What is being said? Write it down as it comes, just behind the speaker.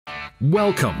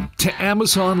Welcome to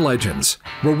Amazon Legends,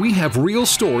 where we have real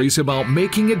stories about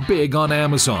making it big on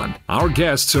Amazon. Our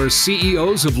guests are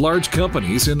CEOs of large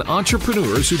companies and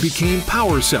entrepreneurs who became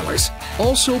power sellers,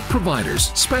 also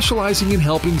providers specializing in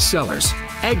helping sellers,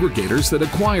 aggregators that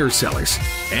acquire sellers,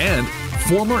 and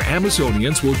former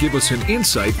Amazonians will give us an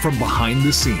insight from behind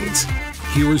the scenes.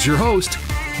 Here is your host,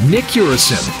 Nick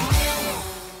Urison.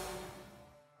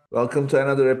 Welcome to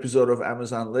another episode of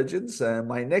Amazon Legends.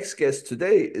 My next guest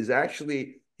today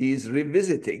he's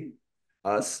revisiting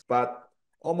us, but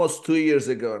almost 2 years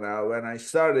ago now when I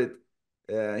started,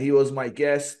 he was my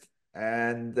guest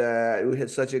and we had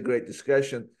such a great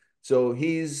discussion. So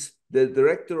he's the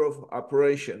Director of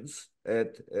Operations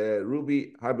at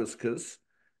Ruby Hibiscus,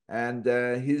 and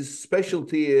his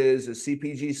specialty is a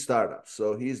CPG startup.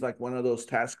 So he's like one of those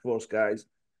task force guys.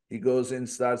 He goes in,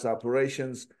 starts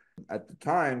operations. At the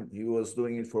time, he was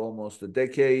doing it for almost a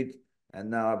decade,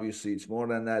 and now obviously it's more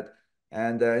than that.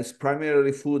 And it's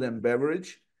primarily food and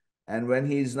beverage. And when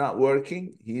he's not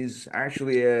working, he's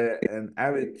actually an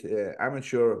avid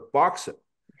amateur boxer,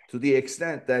 to the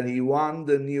extent that he won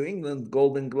the New England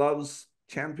Golden Gloves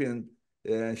Championship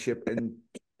in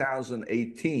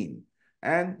 2018.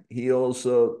 And he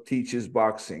also teaches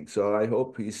boxing. So I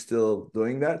hope he's still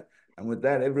doing that. And with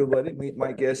that, everybody, meet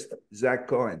my guest, Zack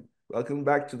Cohen. Welcome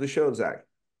back to the show, Zack.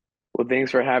 Well,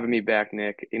 thanks for having me back,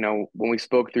 Nick. You know, when we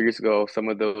spoke 3 years ago, some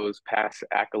of those past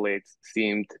accolades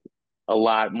seemed a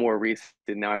lot more recent.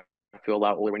 Now I feel a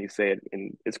lot older when you say it.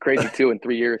 And it's crazy, too, in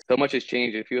 3 years. So much has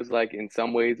changed. It feels like in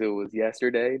some ways it was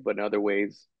yesterday, but in other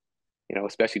ways, you know,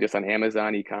 especially just on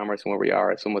Amazon, e-commerce, and where we are,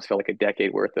 it's almost felt like a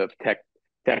decade worth of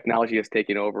technology has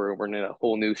taken over, and we're in a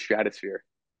whole new stratosphere.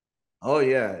 Oh,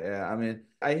 yeah. I mean,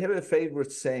 I have a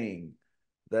favorite saying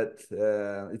that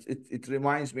it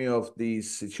reminds me of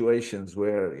these situations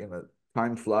where, you know,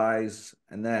 time flies,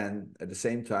 and then at the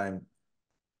same time,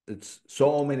 it's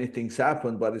so many things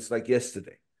happen, but it's like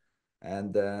yesterday.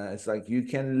 And it's like you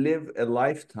can live a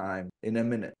lifetime in a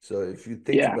minute. So if you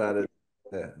think about it,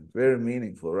 very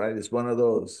meaningful, right? It's one of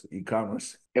those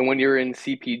e-commerce. And when you're in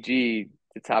CPG,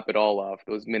 to top it all off,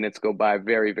 those minutes go by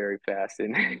very, very fast,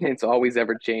 and it's always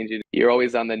ever changing. You're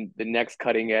always on the next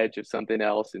cutting edge of something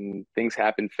else, and things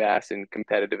happen fast and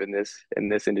competitive in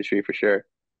this industry for sure.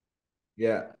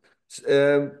 Yeah.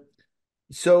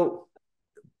 So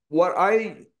what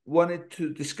I wanted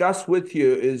to discuss with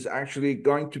you is actually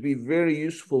going to be very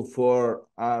useful for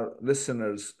our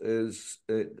listeners, is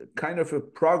kind of a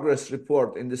progress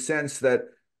report, in the sense that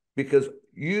because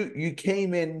you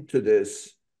came into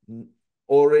this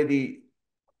already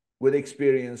with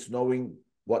experience, knowing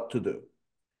what to do.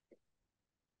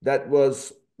 That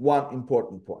was one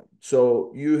important point.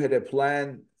 So you had a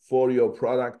plan for your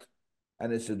product,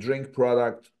 and it's a drink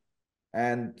product.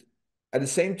 And at the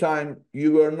same time,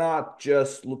 you were not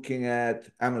just looking at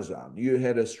Amazon. You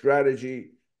had a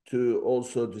strategy to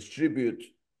also distribute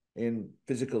in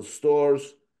physical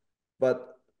stores.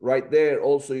 But right there,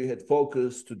 also, you had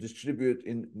focus to distribute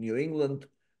in New England.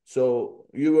 So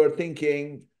you were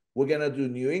thinking, we're going to do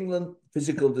New England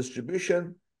physical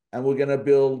distribution, and we're going to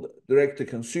build direct to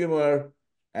consumer,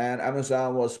 and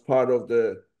Amazon was part of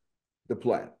the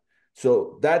plan.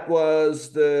 So that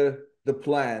was the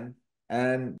plan.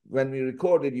 And when we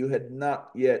recorded, you had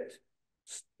not yet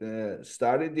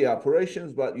started the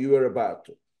operations, but you were about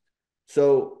to.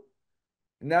 So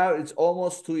now it's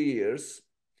almost 2 years.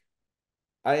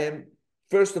 I am,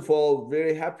 first of all,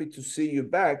 very happy to see you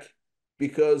back,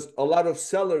 because a lot of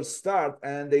sellers start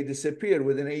and they disappear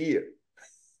within a year.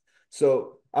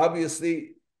 So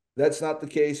obviously, that's not the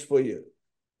case for you.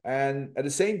 And at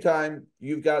the same time,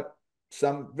 you've got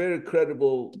some very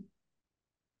credible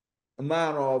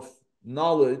amount of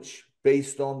knowledge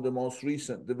based on the most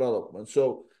recent development.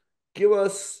 So give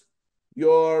us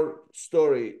your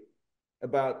story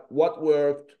about what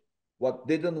worked, what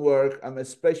didn't work. I'm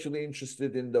especially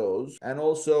interested in those, and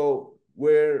also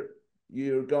where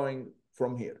you're going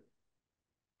from here.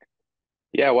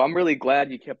 Yeah, well, I'm really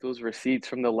glad you kept those receipts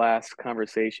from the last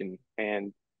conversation.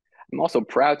 And I'm also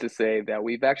proud to say that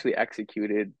we've actually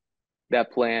executed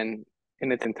that plan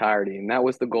in its entirety. And that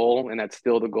was the goal, and that's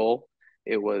still the goal.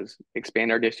 It was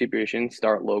expand our distribution,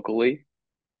 start locally,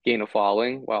 gain a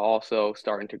following, while also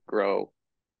starting to grow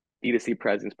D2C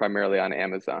presence primarily on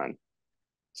Amazon.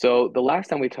 So the last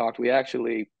time we talked, we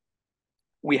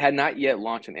had not yet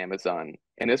launched on Amazon.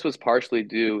 And this was partially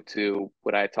due to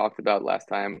what I talked about last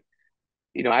time.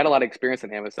 You know, I had a lot of experience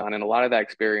on Amazon, and a lot of that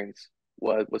experience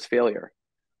was failure,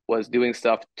 was doing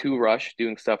stuff too rushed,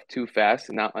 doing stuff too fast,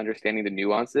 and not understanding the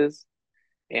nuances.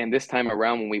 And this time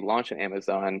around, when we launched on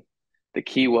Amazon, the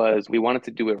key was we wanted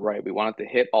to do it right. We wanted to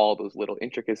hit all those little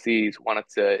intricacies, wanted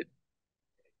to,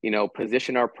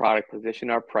 position our product, position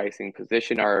our pricing,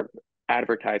 position our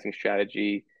advertising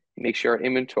strategy, make sure our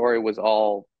inventory was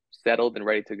all settled and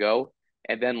ready to go,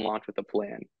 and then launch with a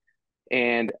plan.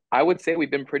 And I would say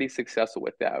we've been pretty successful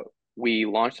with that. We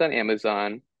launched on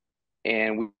Amazon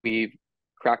and we've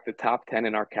cracked the top 10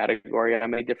 in our category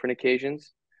on many different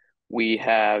occasions. We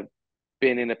have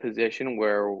been in a position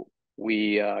where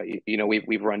we've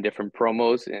run different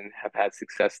promos and have had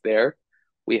success there.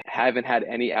 We haven't had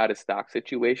any out of stock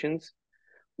situations.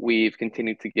 We've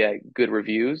continued to get good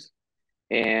reviews,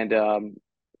 and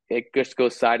it just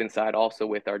goes side and side also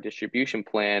with our distribution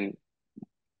plan,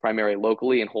 primarily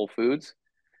locally in Whole Foods,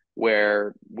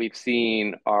 where we've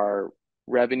seen our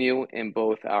revenue and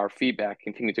both our feedback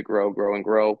continue to grow,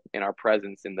 and our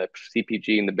presence in the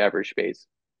CPG and the beverage space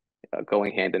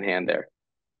going hand in hand there.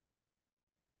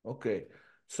 Okay.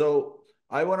 So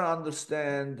I want to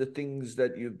understand the things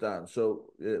that you've done.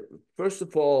 So first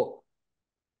of all,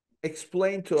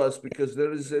 explain to us, because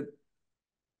there's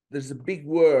a big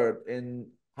word in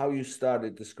how you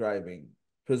started describing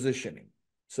positioning.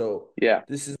 So yeah,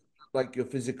 this is like your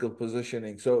physical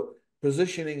positioning. So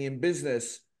positioning in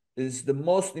business is the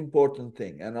most important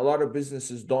thing, and a lot of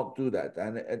businesses don't do that,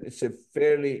 and it's a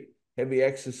fairly heavy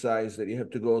exercise that you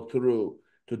have to go through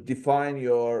to define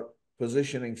your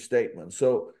positioning statement.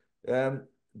 So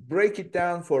break it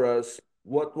down for us.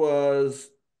 What was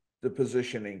the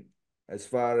positioning as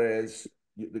far as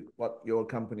what your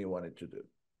company wanted to do?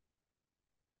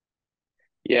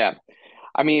 yeah.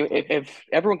 I mean, if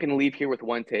everyone can leave here with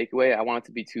one takeaway, I want it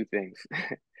to be two things.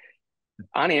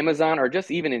 On Amazon, or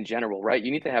just even in general, right?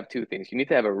 You need to have two things. You need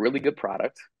to have a really good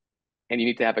product and you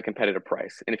need to have a competitive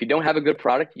price. And if you don't have a good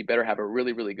product, you better have a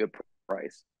really, really good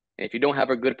price. And if you don't have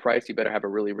a good price, you better have a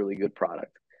really, really good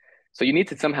product. So you need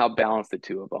to somehow balance the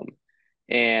two of them.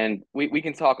 And we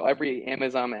can talk every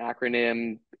Amazon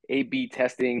acronym, A/B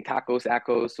testing, TACOS,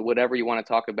 ACOS, whatever you want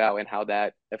to talk about and how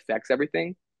that affects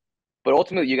everything. But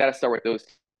ultimately, you got to start with those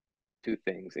two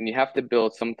things. And you have to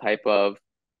build some type of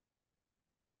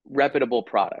reputable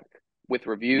product with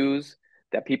reviews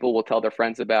that people will tell their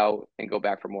friends about and go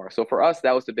back for more. So for us,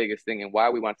 that was the biggest thing, and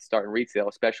why we wanted to start in retail,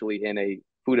 especially in a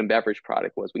food and beverage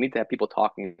product, was we need to have people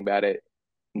talking about it,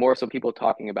 more so people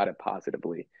talking about it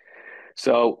positively.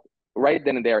 So right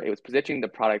then and there, it was positioning the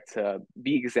product to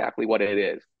be exactly what it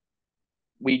is.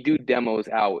 We do demos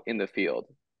out in the field,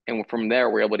 and from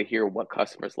there, we're able to hear what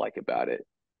customers like about it.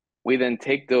 We then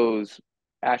take those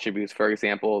attributes. For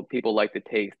example, people like the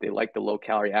taste, they like the low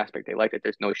calorie aspect, they like that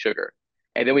there's no sugar.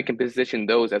 And then we can position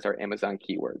those as our Amazon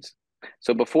keywords.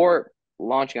 So before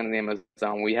launching on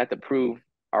Amazon, we had to prove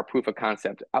our proof of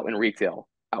concept out in retail,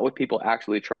 out with people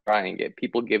actually trying it,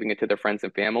 people giving it to their friends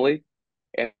and family.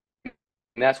 And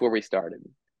that's where we started.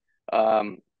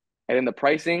 And then the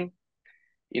pricing,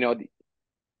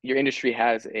 your industry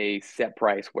has a set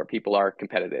price where people are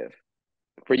competitive.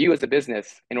 For you as a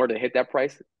business, in order to hit that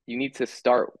price, you need to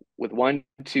start with 1,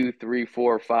 2, 3,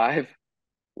 4, 5,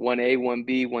 1A,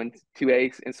 1B, 1,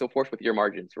 2A, and so forth with your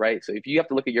margins, right? So if you have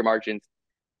to look at your margins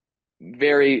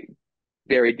very,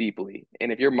 very deeply,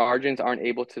 and if your margins aren't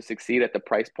able to succeed at the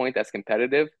price point that's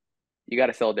competitive, you got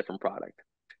to sell a different product.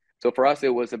 So for us,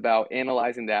 it was about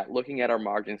analyzing that, looking at our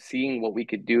margins, seeing what we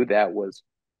could do that was,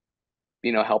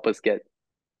 help us get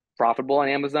profitable on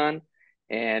Amazon,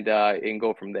 and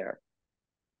go from there.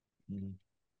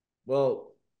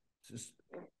 Well, just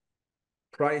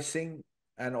pricing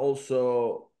and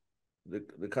also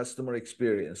the customer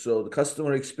experience. So the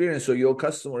customer experience, so your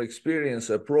customer experience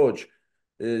approach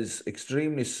is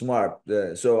extremely smart.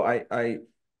 So I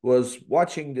was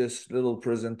watching this little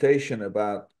presentation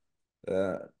about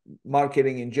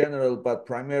marketing in general, but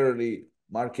primarily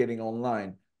marketing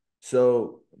online.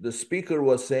 So the speaker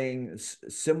was saying a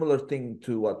similar thing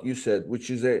to what you said, which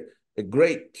is a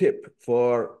great tip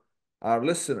for our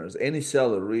listeners, any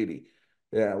seller really.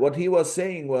 Yeah, what he was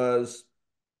saying was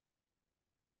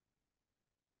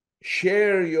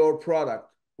share your product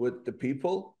with the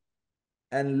people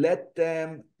and let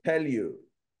them tell you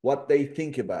what they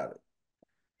think about it.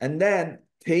 And then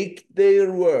take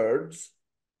their words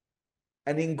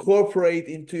and incorporate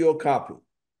into your copy,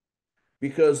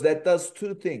 because that does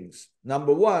two things.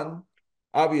 Number one,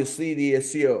 obviously the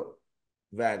SEO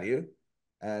value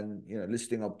and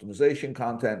listing optimization,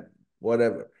 content,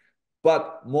 whatever.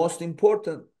 But most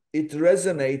important, it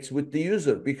resonates with the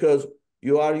user because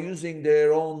you are using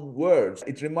their own words.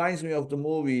 It reminds me of the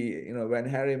movie, When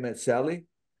Harry Met Sally.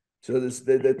 So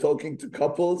they're talking to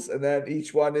couples and then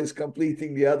each one is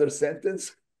completing the other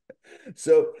sentence.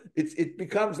 So it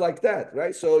becomes like that,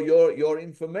 right? So your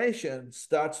information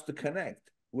starts to connect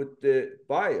with the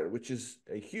buyer, which is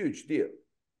a huge deal.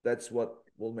 That's what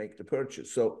will make the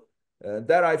purchase. So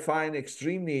that I find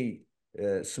extremely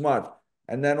smart.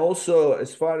 And then also,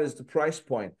 as far as the price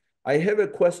point, I have a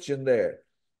question there.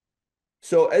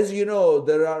 So as you know,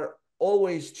 there are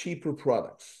always cheaper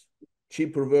products,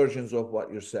 cheaper versions of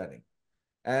what you're selling,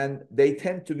 and they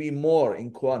tend to be more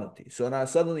in quantity. So now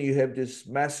suddenly you have this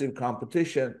massive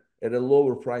competition at a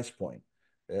lower price point.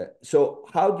 So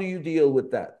how do you deal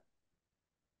with that?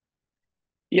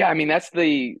 Yeah, I mean that's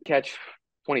the catch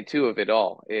 22 of it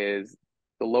all is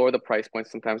the lower the price point,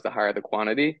 sometimes the higher the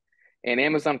quantity. And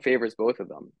Amazon favors both of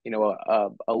them. You know,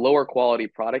 a lower quality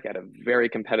product at a very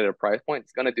competitive price point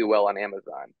is going to do well on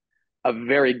Amazon. A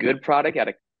very good product at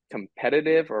a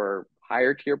competitive or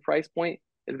higher tier price point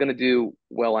is going to do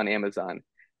well on Amazon.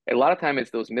 A lot of time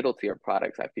it's those middle tier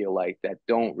products I feel like that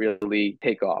don't really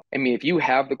take off. I mean, if you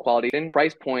have the quality, then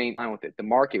price point, on with it. The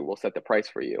market will set the price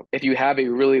for you. If you have a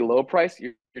really low price,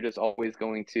 you're just always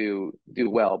going to do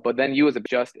well. But then you as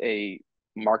just a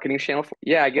marketing channel,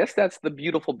 yeah, I guess that's the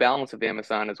beautiful balance of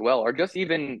Amazon as well, or just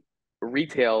even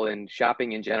retail and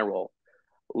shopping in general.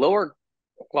 Lower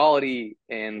quality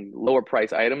and lower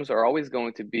price items are always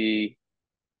going to be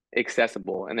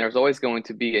accessible, and there's always going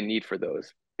to be a need for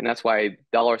those. And that's why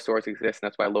dollar stores exist, and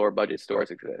that's why lower budget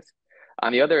stores exist.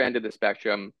 On the other end of the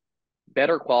spectrum,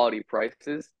 better quality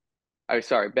prices,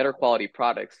 better quality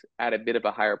products at a bit of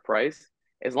a higher price,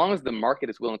 as long as the market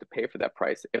is willing to pay for that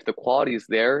price, if the quality is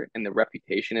there and the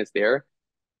reputation is there,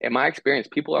 in my experience,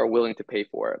 people are willing to pay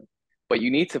for it. But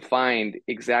you need to find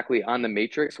exactly on the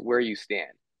matrix where you stand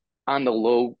on the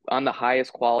low, on the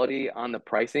highest quality, on the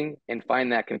pricing, and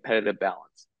find that competitive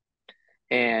balance.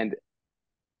 And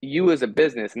you as a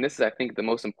business, and this is, I think, the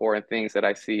most important things that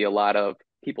I see a lot of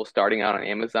people starting out on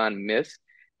Amazon miss,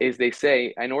 is they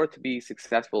say, in order to be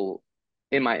successful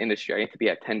in my industry, I need to be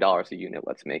at $10 a unit,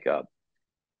 let's make up.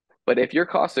 But if your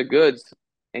cost of goods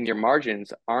and your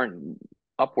margins aren't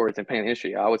upwards in the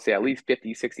industry, I would say at least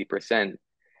 50, 60%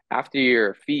 after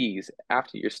your fees,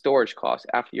 after your storage costs,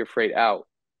 after your freight out,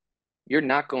 you're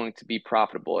not going to be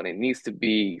profitable. And it needs to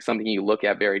be something you look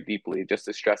at very deeply. Just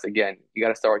to stress again, you got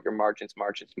to start with your margins,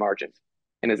 margins, margins.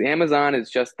 And as Amazon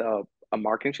is just a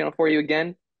marketing channel for you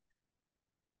again,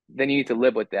 then you need to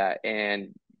live with that and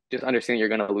just understand you're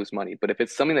going to lose money. But if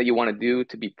it's something that you want to do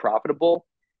to be profitable,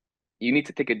 you need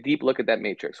to take a deep look at that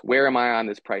matrix. Where am I on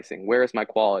this pricing? Where is my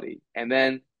quality? And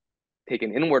then take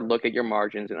an inward look at your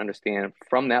margins and understand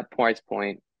from that price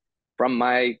point, from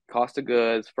my cost of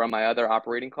goods, from my other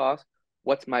operating costs,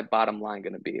 what's my bottom line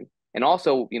going to be? And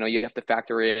also, you know, you have to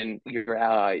factor in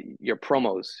your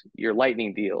promos, your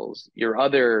lightning deals, your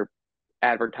other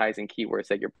advertising keywords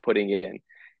that you're putting in.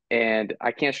 And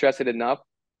I can't stress it enough.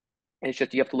 It's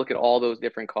just you have to look at all those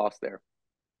different costs there.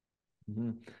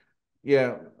 Mm-hmm.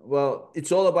 Yeah, well,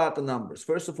 it's all about the numbers.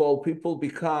 First of all, people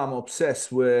become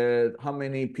obsessed with how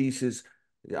many pieces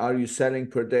are you selling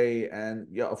per day. And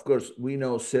yeah, of course, we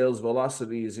know sales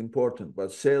velocity is important,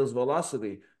 but sales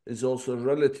velocity is also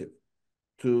relative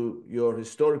to your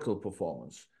historical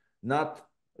performance, not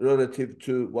relative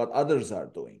to what others are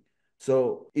doing.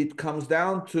 So it comes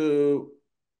down to,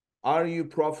 are you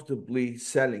profitably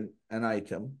selling an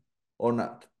item or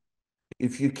not?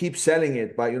 If you keep selling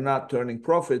it but you're not turning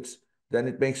profits, then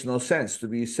it makes no sense to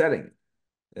be selling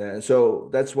it. So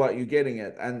that's what you're getting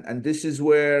at. And this is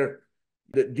where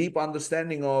the deep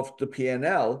understanding of the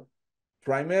P&L,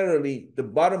 primarily the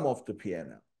bottom of the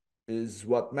P&L, is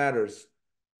what matters,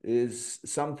 is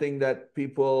something that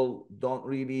people don't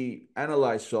really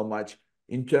analyze so much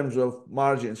in terms of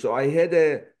margin. So I had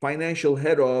a financial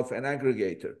head of an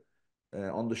aggregator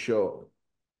on the show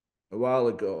a while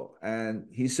ago, and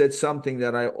he said something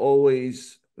that I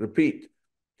always repeat.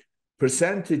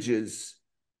 Percentages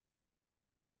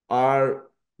are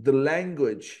the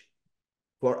language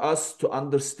for us to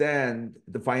understand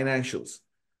the financials.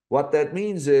 What that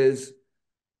means is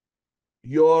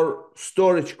your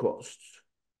storage costs,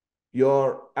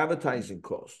 your advertising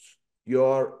costs,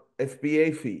 your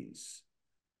FBA fees,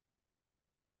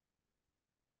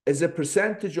 as a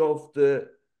percentage of the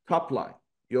top line,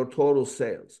 your total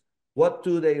sales, what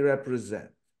do they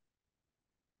represent?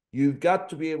 You've got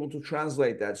to be able to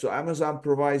translate that. So Amazon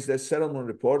provides their settlement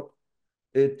report.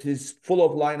 It is full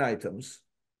of line items,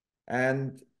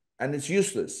 and it's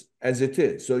useless as it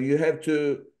is. So you have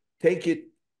to take it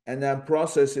and then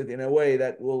process it in a way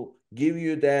that will give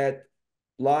you that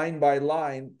line by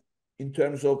line in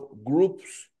terms of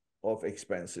groups of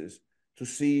expenses to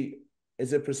see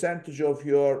as a percentage of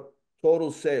your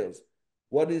total sales,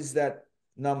 what is that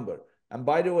number? And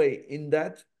by the way, in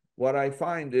that, what I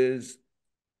find is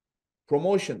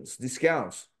promotions,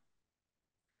 discounts,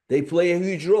 they play a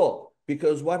huge role,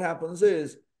 because what happens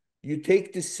is you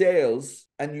take the sales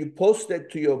and you post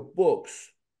it to your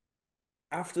books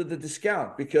after the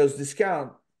discount, because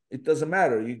discount, it doesn't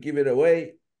matter. You give it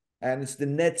away and it's the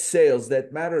net sales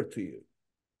that matter to you.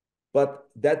 But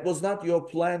that was not your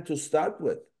plan to start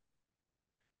with,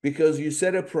 because you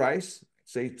set a price,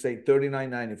 say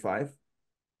 $39.95,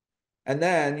 and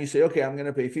then you say, okay, I'm going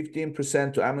to pay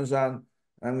 15% to Amazon.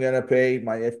 I'm going to pay,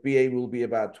 my FBA will be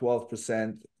about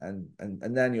 12%, and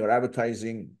then your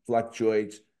advertising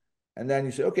fluctuates. And then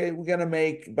you say, okay, we're going to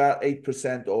make about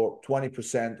 8% or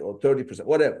 20% or 30%,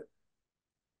 whatever.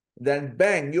 Then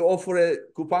bang, you offer a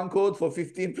coupon code for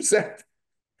 15%.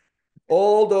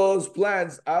 All those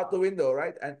plans out the window,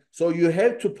 right? And so you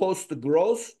have to post the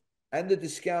gross and the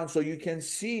discount so you can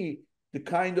see the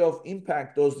kind of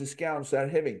impact those discounts are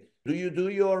having. Do you do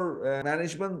your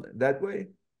management that way?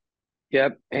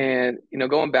 Yep. And,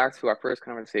 going back to our first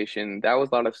conversation, that was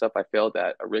a lot of stuff I failed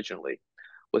at originally,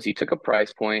 was you took a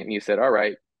price point and you said, all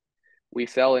right, we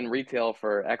sell in retail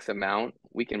for X amount.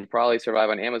 We can probably survive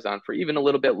on Amazon for even a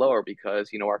little bit lower because,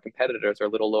 our competitors are a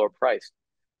little lower priced.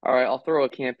 All right, I'll throw a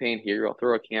campaign here. I'll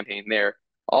throw a campaign there.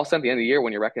 All of a sudden, at the end of the year,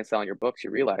 when you're reconciling your books,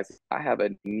 you realize I have a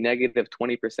negative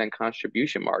 20%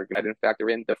 contribution margin. I didn't factor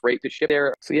in the freight to ship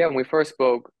there. So yeah, when we first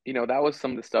spoke, that was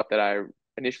some of the stuff that I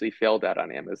initially failed at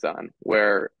on Amazon,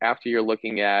 where after you're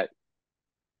looking at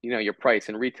your price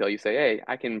in retail, you say, hey,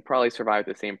 I can probably survive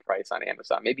the same price on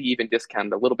Amazon, maybe even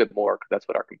discount a little bit more because that's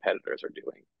what our competitors are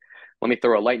doing. Let me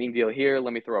throw a lightning deal here.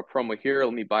 Let me throw a promo here.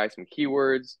 Let me buy some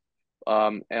keywords.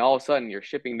 And all of a sudden you're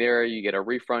shipping there, you get a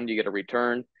refund, you get a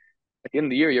return. At the end of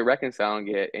the year, you're reconciling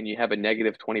it and you have a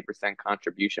negative 20%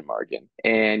 contribution margin.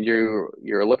 And you're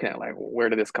looking at like, where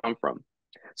did this come from?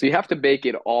 So you have to bake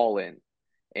it all in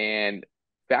and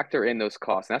factor in those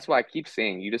costs. And that's why I keep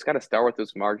saying you just got to start with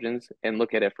those margins and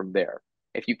look at it from there.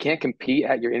 If you can't compete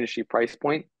at your industry price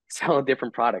point, sell a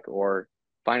different product or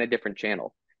find a different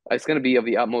channel. It's going to be of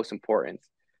the utmost importance.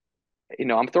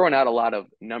 I'm throwing out a lot of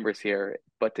numbers here,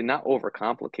 but to not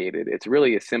overcomplicate it, it's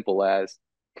really as simple as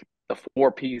the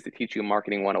 4 Ps to teach you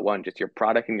marketing 101, just your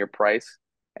product and your price,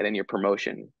 and then your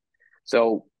promotion.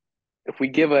 So if we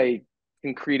give a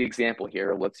concrete example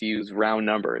here, let's use round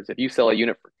numbers. If you sell a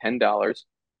unit for $10,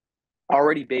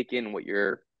 already bake in what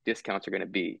your discounts are going to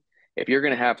be. If you're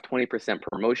going to have 20%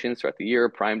 promotions throughout the year,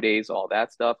 Prime days, all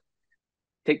that stuff,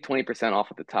 take 20% off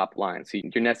at the top line. So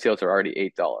your net sales are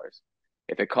already $8.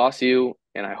 If it costs you,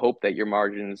 and I hope that your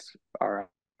margins are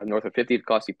north of 50, if it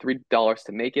costs you $3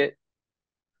 to make it,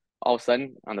 all of a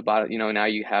sudden on the bottom, now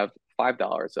you have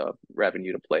 $5 of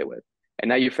revenue to play with. And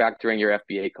now you factor in your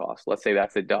FBA cost. Let's say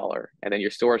that's $1. And then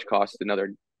your storage cost is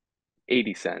another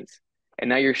 80 cents. And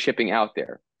now you're shipping out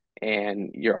there. And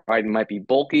your item might be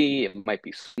bulky, it might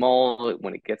be small.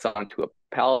 When it gets onto a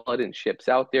pallet and ships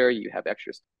out there, you have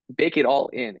extras. Bake it all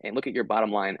in and look at your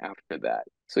bottom line after that.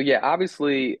 So yeah,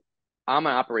 obviously I'm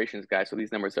an operations guy, so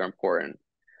these numbers are important.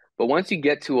 But once you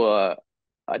get to a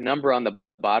number on the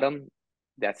bottom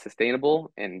that's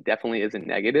sustainable and definitely isn't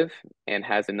negative and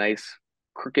has a nice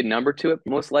crooked number to it,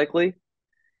 most likely,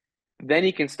 then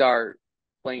you can start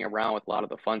playing around with a lot of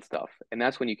the fun stuff. And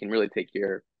that's when you can really take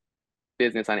your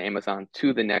business on Amazon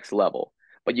to the next level.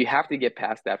 But you have to get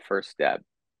past that first step,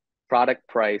 product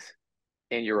price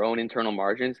and your own internal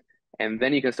margins. And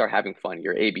then you can start having fun,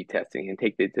 your A/B testing, and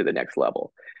take it to the next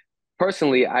level.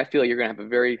 Personally, I feel you're going to have a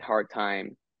very hard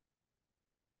time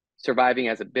surviving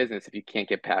as a business if you can't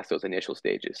get past those initial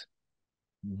stages.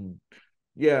 Mm-hmm.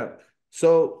 Yeah.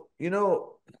 So,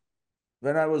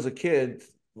 when I was a kid,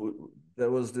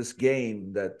 there was this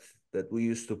game that we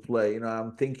used to play.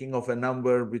 I'm thinking of a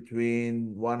number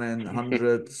between 1 and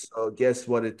 100. So guess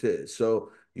what it is.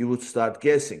 So you would start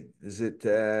guessing. Is it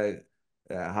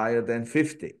higher than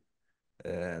 50?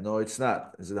 No, it's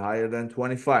not. Is it higher than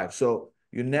 25? So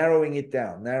you're narrowing it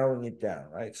down,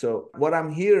 right? So what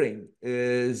I'm hearing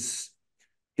is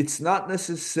it's not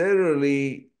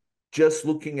necessarily just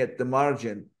looking at the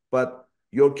margin, but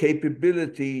your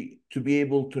capability to be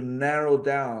able to narrow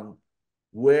down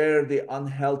where the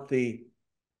unhealthy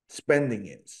spending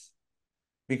is.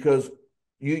 Because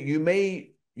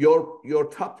your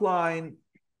top line,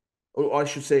 or I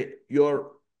should say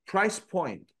your price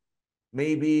point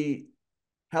may be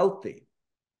healthy.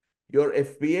 Your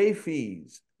FBA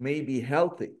fees may be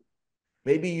healthy.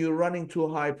 Maybe you're running too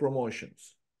high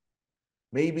promotions.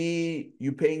 Maybe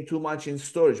you're paying too much in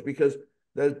storage, because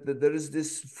there is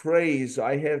this phrase.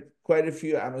 I have quite a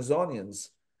few Amazonians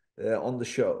on the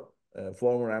show,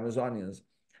 former Amazonians.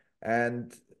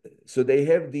 And so they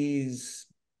have these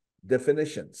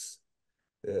definitions.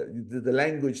 The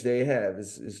language they have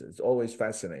is always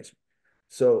fascinating.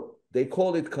 So they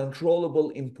call it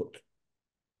controllable input.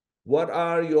 What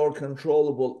are your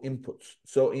controllable inputs?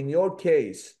 So in your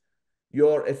case,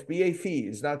 your FBA fee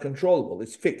is not controllable.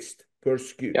 It's fixed per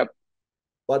SKU. Yep.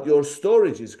 But your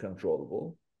storage is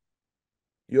controllable.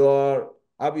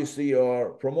 Obviously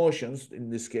your promotions, in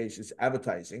this case, is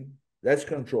advertising. That's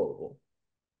controllable.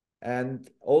 And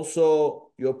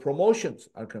also your promotions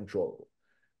are controllable.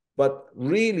 But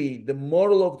really, the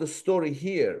moral of the story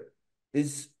here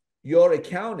is your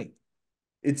accounting.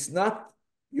 It's not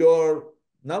your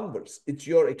numbers, it's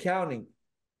your accounting.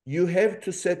 You have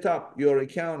to set up your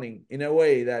accounting in a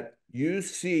way that you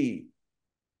see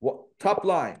what top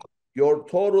line, your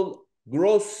total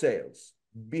gross sales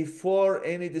before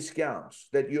any discounts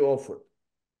that you offer.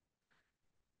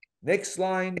 Next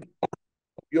line,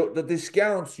 the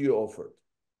discounts you offered.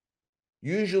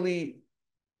 Usually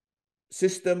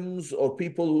systems or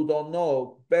people who don't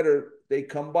know better, they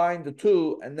combine the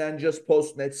two and then just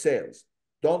post net sales.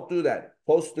 Don't do that.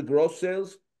 Post the gross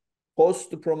sales,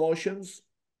 post the promotions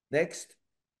next,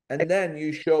 and then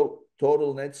you show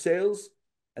total net sales.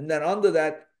 And then under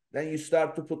that, then you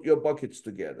start to put your buckets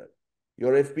together,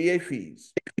 your FBA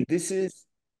fees. This is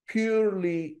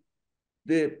purely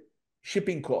the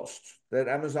shipping costs that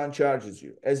Amazon charges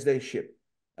you as they ship.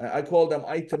 I call them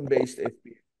item-based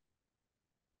FBA.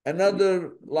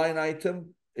 Another line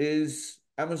item is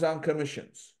Amazon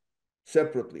commissions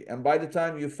separately. And by the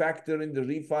time you factor in the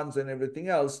refunds and everything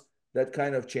else, that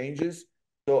kind of changes.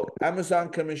 So Amazon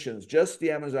commissions, just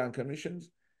the Amazon commissions.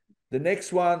 The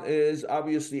next one is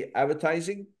obviously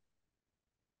advertising.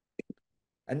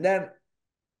 And then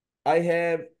I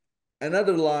have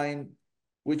another line,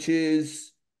 which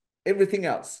is everything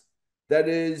else. That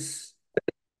is,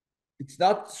 it's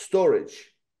not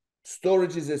storage.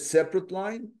 Storage is a separate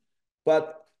line,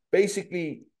 but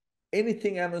basically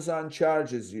anything Amazon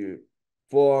charges you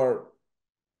for,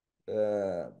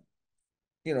 the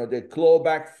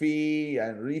clawback fee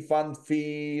and refund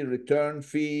fee, return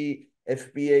fee,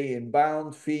 FBA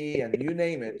inbound fee, and you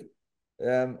name it.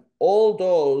 All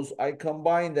those, I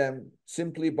combine them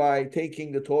simply by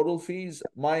taking the total fees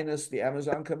minus the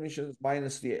Amazon commissions,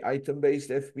 minus the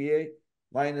item-based FBA,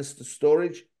 minus the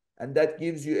storage, and that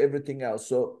gives you everything else.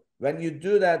 So when you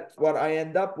do that, what I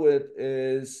end up with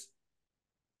is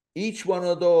each one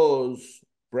of those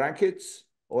brackets,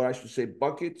 or I should say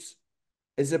buckets,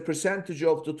 is a percentage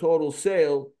of the total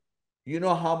sale. You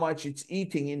know how much it's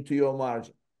eating into your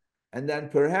margin. And then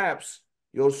perhaps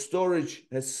your storage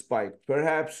has spiked.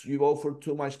 Perhaps you offered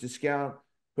too much discount.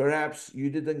 Perhaps you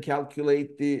didn't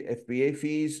calculate the FBA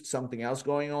fees, something else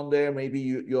going on there. Maybe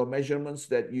your measurements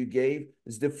that you gave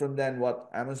is different than what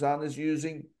Amazon is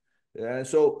using.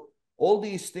 So all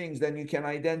these things then you can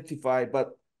identify,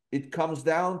 but it comes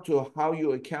down to how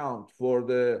you account for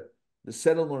the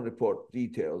settlement report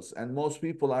details. And most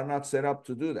people are not set up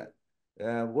to do that.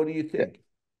 What do you think?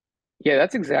 Yeah,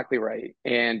 that's exactly right.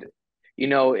 And,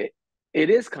 it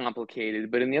is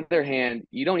complicated, but on the other hand,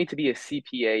 you don't need to be a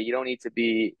CPA, you don't need to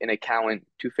be an accountant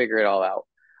to figure it all out.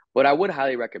 What I would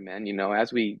highly recommend,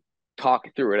 as we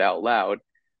talk through it out loud,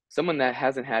 someone that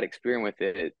hasn't had experience with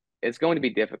it, it's going to be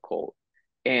difficult.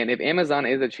 And if Amazon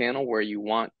is a channel where you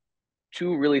want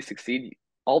to really succeed,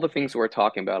 all the things we're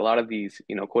talking about, a lot of these,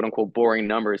 quote unquote, boring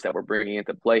numbers that we're bringing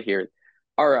into play here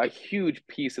are a huge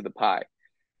piece of the pie.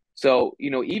 So,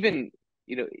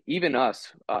 even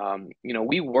us,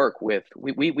 we work with,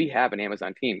 we have an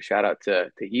Amazon team. Shout out to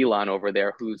Elon over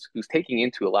there, who's taking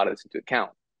into a lot of this into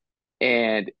account.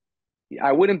 And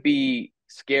I wouldn't be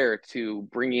scared to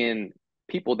bring in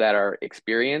people that are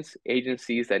experienced,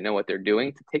 agencies that know what they're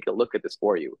doing to take a look at this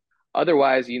for you.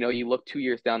 Otherwise, you look 2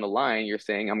 years down the line, you're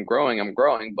saying, I'm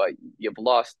growing, but you've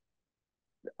lost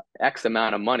X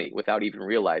amount of money without even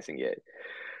realizing it.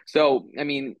 So, I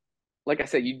mean, like I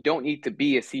said, you don't need to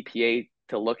be a CPA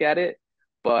to look at it,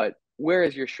 but where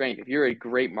is your strength? If you're a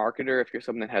great marketer, if you're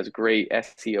someone that has great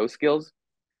SEO skills,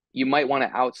 you might want to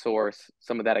outsource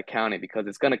some of that accounting because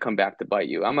it's going to come back to bite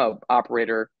you. I'm an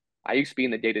operator. I used to be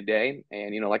in the day to day,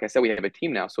 and like I said, we have a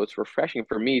team now, so it's refreshing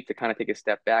for me to kind of take a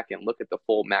step back and look at the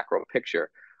full macro picture,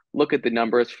 look at the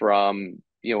numbers from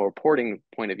a reporting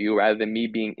point of view, rather than me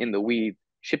being in the weeds,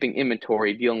 shipping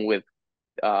inventory, dealing with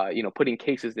putting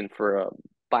cases in for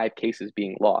 5 cases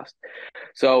being lost.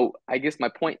 So I guess my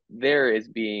point there is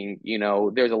being,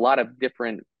 there's a lot of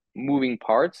different moving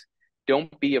parts.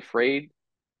 Don't be afraid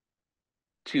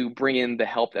to bring in the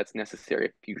help that's necessary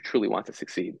if you truly want to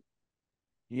succeed.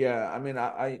 Yeah, I mean,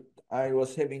 I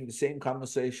was having the same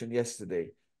conversation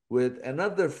yesterday with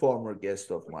another former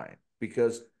guest of mine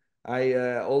because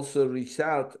I also reached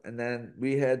out, and then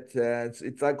we had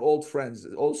it's like old friends.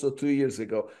 Also 2 years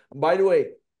ago. And by the way,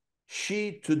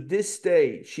 she to this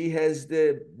day she has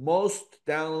the most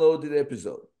downloaded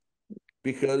episode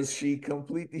because she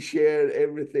completely shared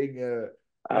everything.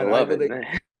 I And I love would it.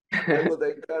 I would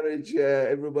encourage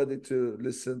everybody to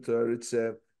listen to her. It's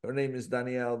her name is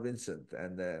Danielle Vincent,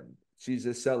 and she's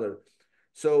a seller.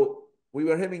 So we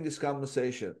were having this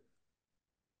conversation.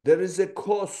 There is a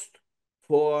cost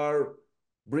for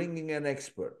bringing an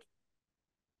expert,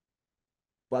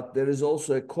 but there is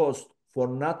also a cost for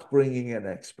not bringing an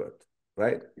expert,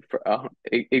 right?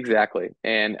 Exactly.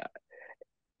 And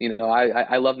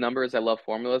I love numbers. I love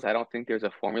formulas. I don't think there's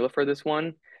a formula for this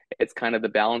one. It's kind of the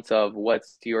balance of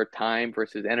what's your time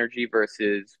versus energy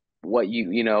versus what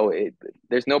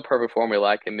there's no perfect formula.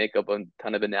 I can make up a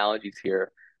ton of analogies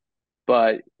here,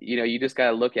 but you just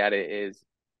got to look at it is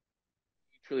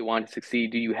you truly want to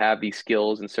succeed. Do you have these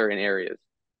skills in certain areas?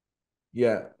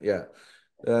 Yeah, yeah.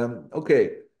 Okay.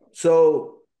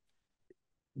 So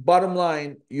bottom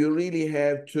line, you really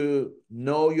have to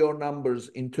know your numbers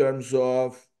in terms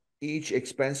of each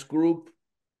expense group.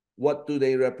 What do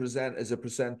they represent as a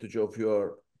percentage of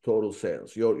your total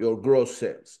sales, your gross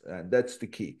sales? And that's the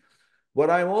key. What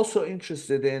I'm also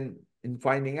interested in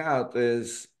finding out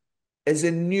is, as a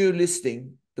new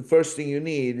listing, the first thing you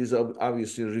need is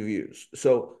obviously reviews.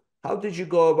 So how did you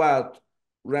go about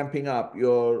ramping up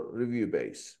your review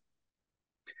base?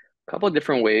 A couple of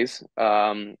different ways.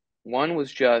 One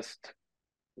was just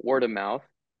word of mouth.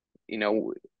 You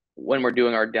know, when we're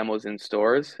doing our demos in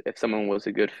stores, if someone was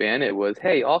a good fan, it was,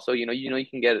 hey, also, you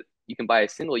can buy a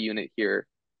single unit here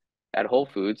at Whole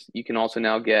Foods. You can also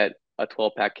now get a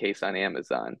 12-pack case on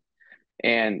Amazon.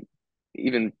 And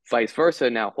even vice versa,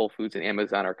 now Whole Foods and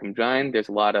Amazon are combined. There's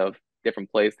a lot of different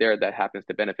plays there that happens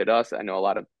to benefit us. I know a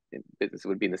lot of businesses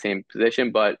would be in the same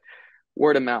position, but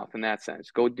word of mouth in that sense.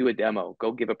 Go do a demo,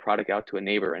 go give a product out to a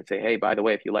neighbor and say, hey, by the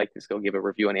way, if you like this, go give a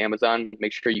review on Amazon.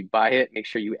 Make sure you buy it. Make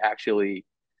sure you actually,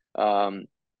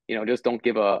 just don't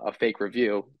give a fake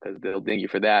review because they'll ding you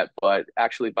for that, but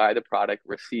actually buy the product,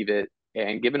 receive it,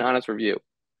 and give an honest review.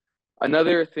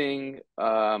 Another thing,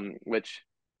 which,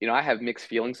 I have mixed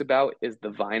feelings about is the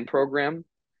Vine program,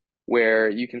 where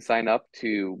you can sign up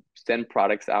to send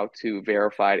products out to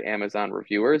verified Amazon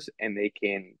reviewers and they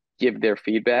can give their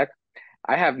feedback.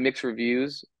 I have mixed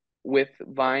reviews with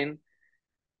Vine.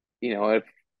 If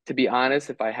to be honest,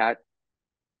 if I had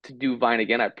to do Vine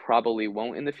again, I probably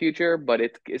won't in the future, but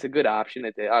it's a good option.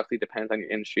 It obviously depends on your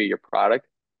industry, your product,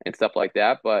 and stuff like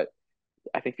that. But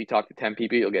I think if you talk to 10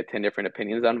 people, you'll get 10 different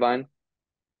opinions on Vine.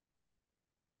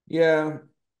 Yeah,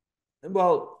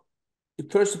 well,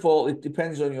 first of all, it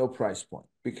depends on your price point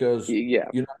because Yeah,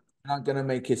 you're not going to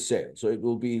make a sale, so it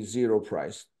will be zero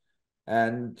price.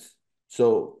 And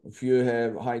so if you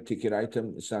have high ticket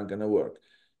item, it's not going to work.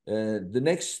 The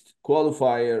next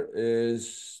qualifier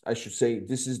is, I should say,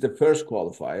 this is the first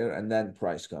qualifier, and then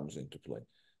price comes into play.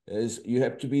 Is you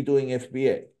have to be doing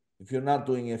FBA. If you're not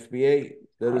doing FBA,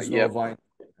 there is no yep, Vine.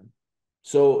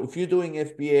 So if you're doing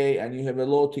FBA and you have a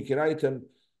low ticket item,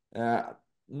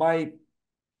 my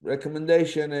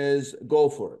recommendation is go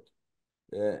for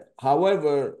it.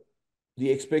 However, the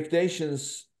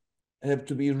expectations have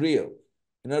to be real.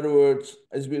 In other words,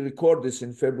 as we record this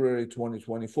in February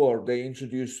 2024, they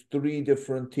introduced 3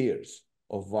 different tiers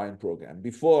of Vine program.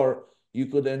 Before, you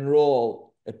could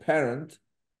enroll a parent.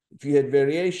 If you had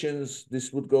variations,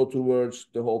 this would go towards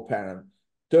the whole parent.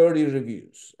 30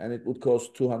 reviews, and it would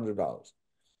cost $200.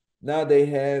 Now they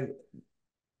have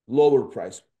lower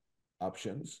price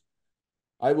options.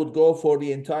 I would go for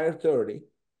the entire 30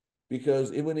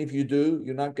 because even if you do,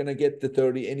 you're not going to get the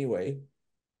 30 anyway.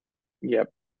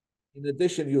 yep, In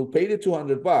addition, you'll pay the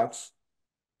 $200,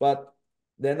 but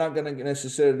they're not going to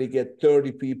necessarily get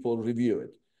 30 people review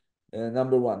it.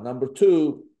 Number one. Number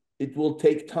two, it will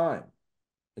take time.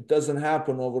 It doesn't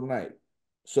happen overnight.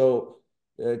 So,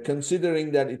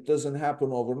 considering that it doesn't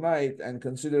happen overnight and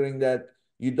considering that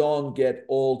you don't get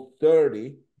all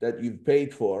 30 that you've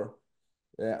paid for,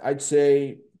 I'd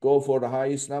say go for the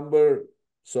highest number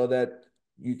so that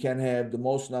you can have the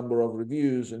most number of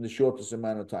reviews in the shortest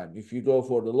amount of time. If you go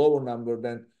for the lower number,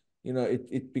 then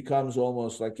it becomes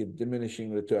almost like a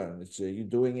diminishing return. It's you're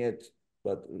doing it,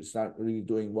 but it's not really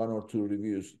doing 1 or 2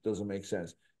 reviews. It doesn't make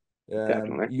sense.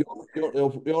 definitely.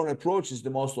 Your approach is the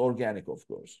most organic, of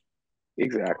course.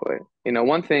 Exactly.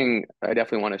 One thing I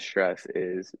definitely want to stress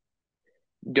is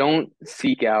don't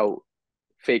seek out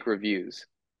fake reviews.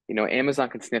 Amazon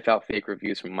can sniff out fake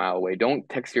reviews from a mile away. Don't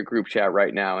text your group chat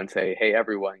right now and say, hey,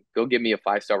 everyone, go give me a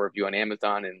 5-star review on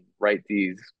Amazon and write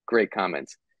these great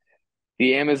comments.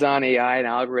 The Amazon AI and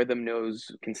algorithm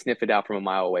can sniff it out from a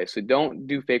mile away. So don't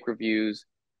do fake reviews.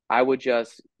 I would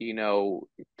just,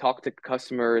 talk to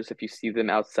customers if you see them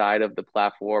outside of the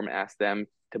platform, ask them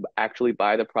to actually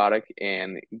buy the product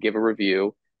and give a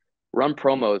review. Run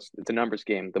promos. It's a numbers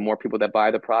game. The more people that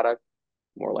buy the product,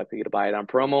 more likely to buy it on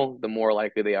promo, the more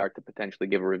likely they are to potentially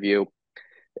give a review.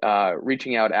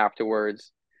 Reaching out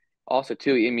afterwards. Also,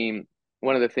 too, I mean,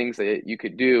 one of the things that you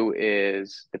could do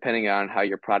is, depending on how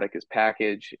your product is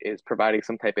packaged, is providing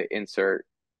some type of insert,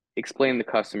 explain the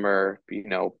customer,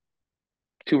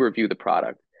 to review the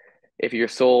product. If you're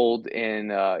sold in,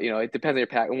 it depends on your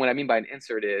pack. And what I mean by an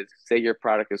insert is, say your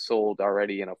product is sold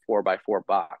already in a 4x4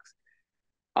 box.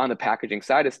 On the packaging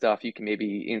side of stuff, you can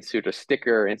maybe insert a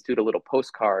sticker, insert a little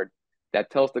postcard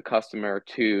that tells the customer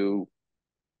to,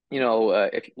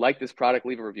 if you like this product,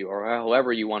 leave a review, or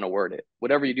however you want to word it.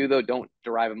 Whatever you do, though, don't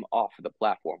derive them off of the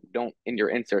platform. Don't, in your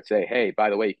insert, say, hey, by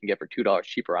the way, you can get for $2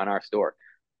 cheaper on our store.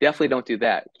 Definitely don't do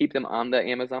that. Keep them on the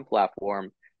Amazon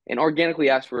platform and organically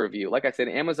ask for a review. Like I said,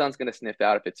 Amazon's going to sniff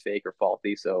out if it's fake or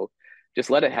faulty. So just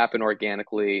let it happen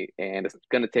organically, and it's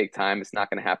going to take time. It's not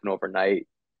going to happen overnight.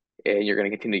 And you're going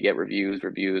to continue to get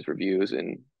reviews,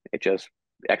 and it just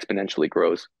exponentially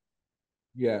grows.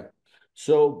 Yeah.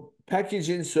 So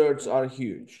package inserts are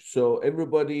huge. So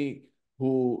everybody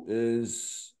who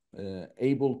is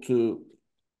able to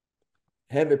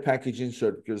have a package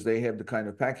insert because they have the kind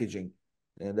of packaging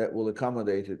that will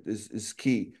accommodate it is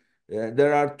key.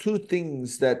 There are two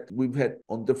things that we've had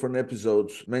on different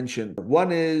episodes mentioned.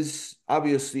 One is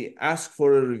obviously ask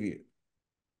for a review.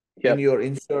 In Yep. your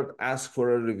insert, ask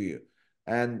for a review.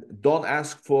 And don't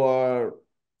ask for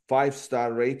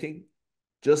 5-star rating.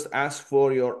 Just ask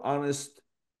for your honest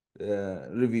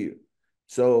review.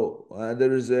 So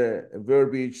there is a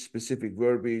specific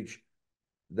verbiage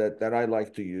that I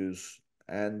like to use.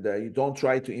 And you don't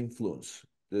try to influence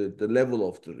the level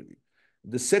of the review.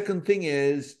 The second thing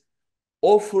is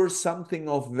offer something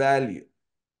of value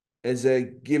as a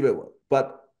giveaway.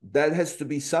 But that has to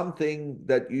be something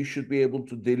that you should be able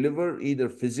to deliver either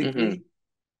physically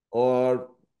or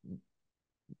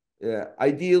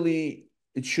ideally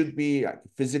it should be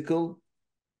physical.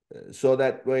 So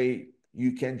that way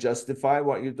you can justify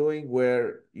what you're doing,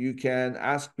 where you can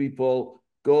ask people,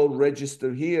 go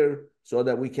register here so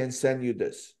that we can send you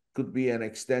this. Could be an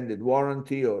extended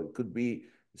warranty, or it could be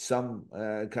some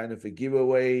kind of a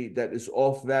giveaway that is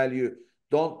off value.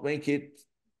 Don't make it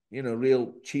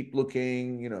real cheap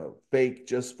looking, fake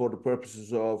just for the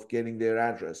purposes of getting their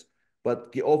address.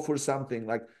 But offer something.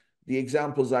 Like the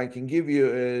examples I can give you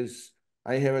is,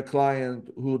 I have a client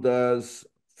who does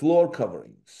floor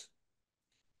coverings,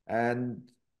 and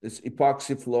it's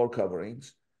epoxy floor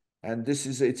coverings. And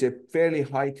it's a fairly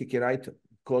high ticket item.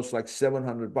 It costs like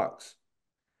 $700.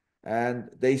 And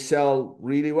they sell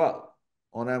really well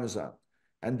on Amazon.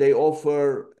 And they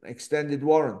offer extended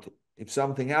warranty. If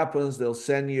something happens, they'll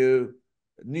send you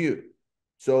new.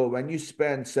 So when you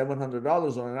spend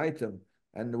 $700 on an item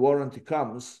and the warranty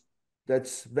comes,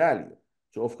 that's value.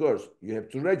 So of course, you have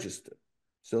to register.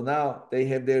 So now they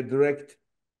have their direct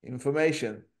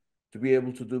information to be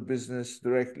able to do business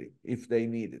directly if they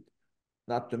need it.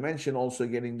 Not to mention also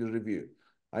getting the review.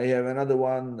 I have another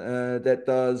one that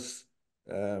does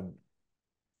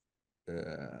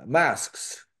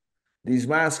masks. These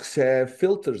masks have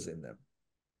filters in them.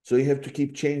 So you have to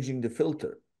keep changing the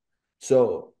filter.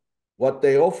 So what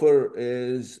they offer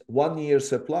is 1 year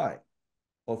supply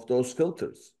of those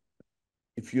filters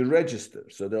if you register.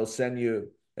 So they'll send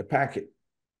you a packet.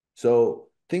 So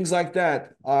things like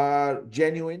that are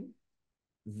genuine,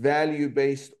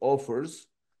 value-based offers.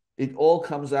 It all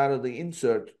comes out of the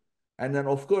insert. And then,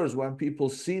 of course, when people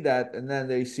see that and then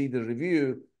they see the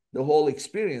review, the whole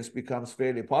experience becomes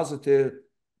fairly positive.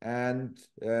 And,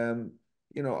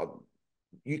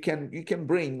 you can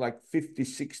bring like 50,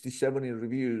 60, 70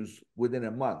 reviews within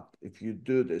a month if you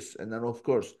do this. And then, of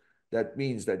course, that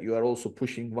means that you are also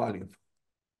pushing volume.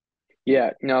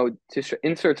 Yeah, no,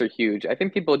 inserts are huge. I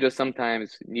think people just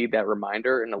sometimes need that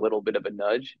reminder and a little bit of a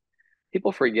nudge.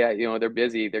 People forget, they're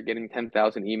busy, they're getting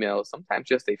 10,000 emails, sometimes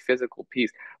just a physical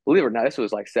piece. Believe it or not, this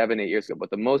was like 7, 8 years ago,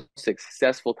 but the most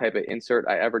successful type of insert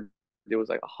I ever did was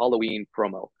like a Halloween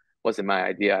promo. Wasn't my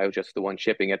idea. I was just the one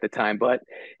shipping at the time, but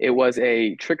it was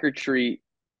a trick or treat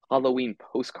Halloween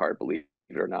postcard, believe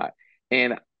it or not.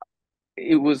 And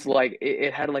it was like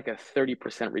it had like a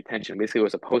 30% retention. Basically, it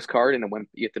was a postcard, and then when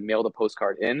you have to mail the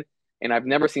postcard in. And I've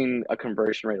never seen a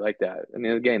conversion rate like that. I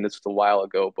mean, again, this was a while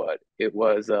ago, but it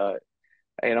was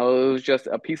You know, it was just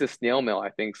a piece of snail mail. I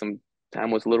think some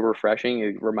time was a little refreshing.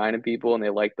 It reminded people and they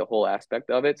liked the whole aspect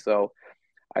of it. So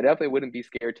I definitely wouldn't be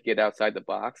scared to get outside the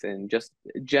box and just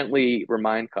gently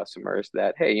remind customers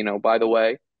that, hey, you know, by the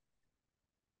way,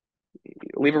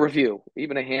 leave a review,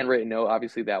 even a handwritten note.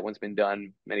 Obviously, that one's been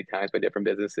done many times by different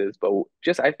businesses, but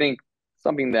just I think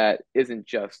something that isn't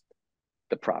just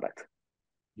the product.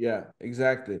 Yeah,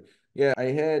 exactly. Yeah, I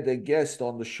had a guest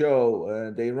on the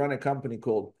show. They run a company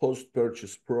called Post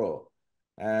Purchase Pro,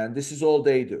 and this is all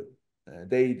they do.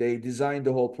 They design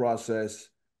the whole process,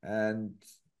 and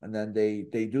then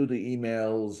they do the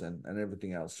emails and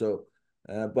everything else. So,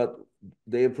 but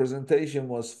their presentation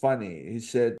was funny. He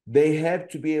said they have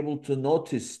to be able to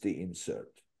notice the insert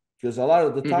because a lot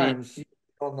of the Hmm. times you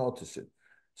don't notice it.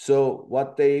 So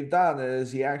what they've done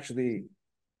is he actually,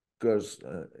 because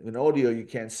in audio you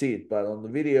can't see it, but on the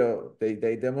video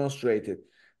they demonstrate it.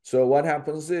 So what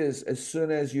happens is, as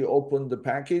soon as you open the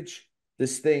package,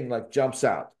 this thing like jumps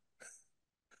out.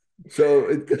 So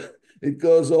it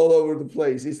goes all over the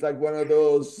place. It's like one of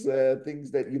those things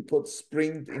that you put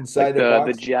spring Like inside a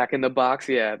the box. Jack in the Box,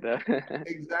 yeah. The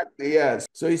Exactly, yes.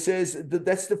 So he says that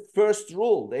that's the first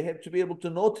rule. They have to be able to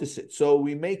notice it. So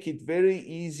we make it very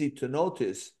easy to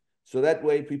notice. So that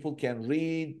way people can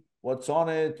read what's on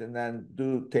it and then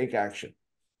take action.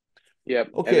 Yep.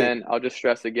 And Okay, then I'll just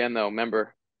stress again though,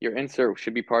 remember your insert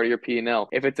should be part of your P&L.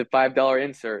 If it's a $5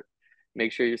 insert,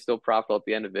 make sure you're still profitable at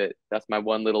the end of it. That's my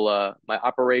one little my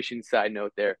operation side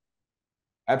note there.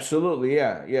 absolutely.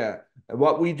 Yeah, yeah.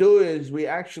 What we do is we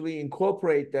actually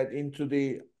incorporate that into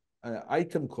the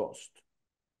item cost.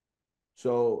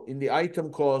 So in the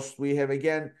item cost, we have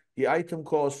again, the item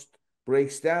cost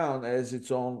breaks down as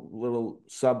its own little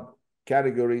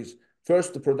subcategories.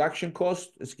 First, the production cost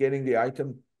is getting the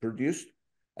item produced.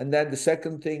 And then the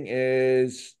second thing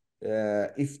is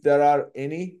if there are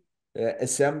any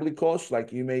assembly costs,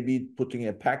 like you may be putting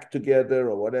a pack together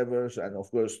or whatever, and of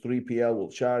course 3PL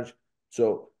will charge.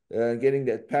 So getting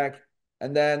that pack.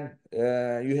 And then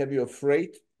you have your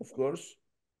freight, of course.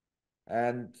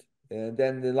 And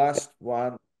then the last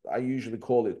one, I usually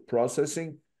call it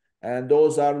processing. And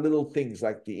those are little things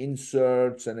like the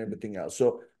inserts and everything else.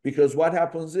 So, because what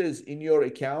happens is in your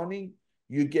accounting,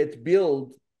 you get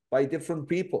billed by different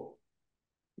people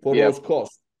for those Yep.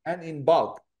 costs and in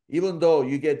bulk, even though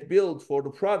you get billed for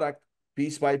the product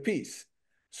piece by piece.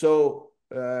 So,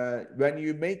 when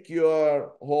you make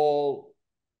your whole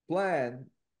plan,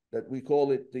 that we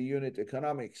call it the unit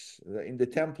economics. In the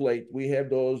template, we have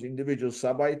those individual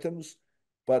sub items,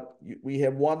 but we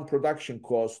have one production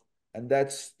cost, and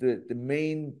that's the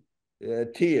main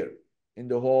tier in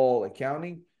the whole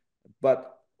accounting.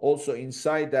 But also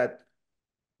inside that,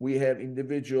 we have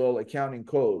individual accounting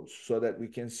codes so that we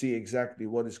can see exactly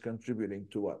what is contributing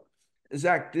to what.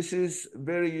 Zach, this is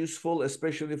very useful,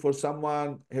 especially for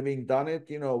someone having done it.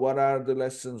 You know, what are the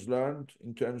lessons learned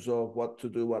in terms of what to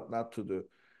do, what not to do?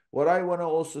 What I want to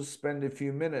also spend a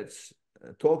few minutes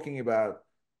talking about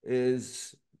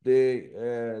is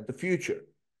the future,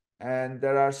 and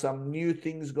there are some new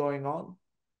things going on,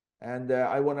 and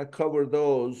I want to cover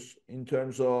those in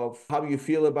terms of how you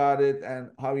feel about it and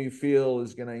how you feel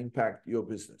is going to impact your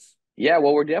business. Yeah,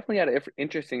 well, we're definitely at an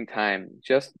interesting time,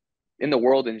 just in the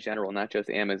world in general, not just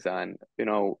Amazon. You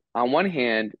know, on one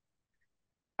hand,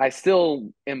 I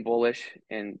still am bullish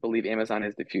and believe Amazon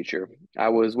is the future. I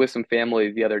was with some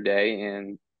family the other day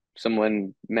and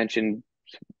someone mentioned,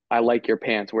 I like your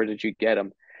pants. Where did you get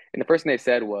them? And the first thing they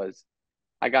said was,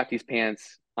 I got these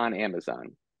pants on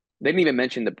Amazon. They didn't even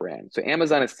mention the brand. So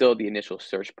Amazon is still the initial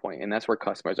search point, and that's where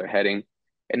customers are heading.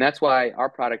 And that's why our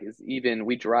product is even,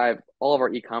 we drive all of our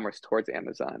e-commerce towards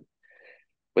Amazon.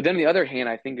 But then on the other hand,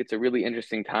 I think it's a really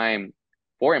interesting time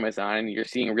for Amazon, and you're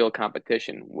seeing real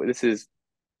competition. This is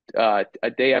a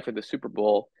day after the Super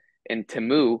Bowl, and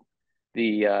Temu,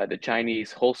 the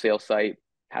Chinese wholesale site,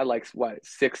 had like what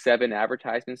 6, 7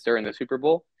 advertisements during the Super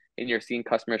Bowl, and you're seeing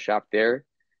customers shop there.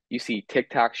 You see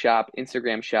TikTok shop,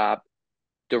 Instagram shop,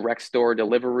 direct store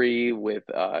delivery with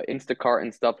Instacart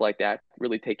and stuff like that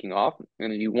really taking off,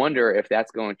 and you wonder if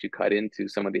that's going to cut into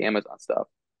some of the Amazon stuff.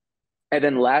 And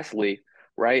then lastly,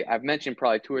 right, I've mentioned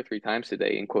probably 2 or 3 times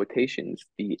today in quotations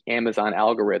the Amazon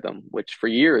algorithm, which for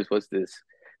years was this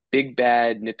big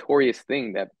bad notorious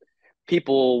thing that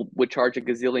people would charge a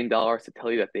gazillion dollars to tell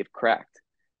you that they've cracked.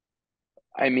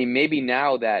 I mean, maybe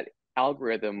now that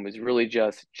algorithm is really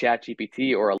just chat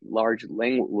GPT or a large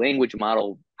language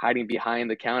model hiding behind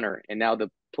the counter, and now the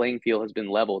playing field has been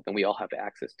leveled and we all have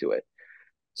access to it.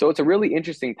 So it's a really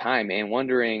interesting time, man,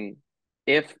 wondering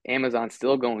if Amazon's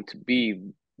still going to be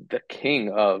the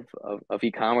king of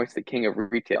e-commerce, the king of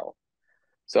retail.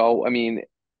 So, I mean,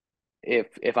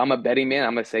 if I'm a betting man,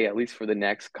 I'm gonna say at least for the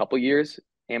next couple years,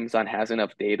 Amazon has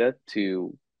enough data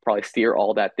to probably steer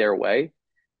all that their way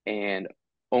and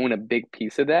own a big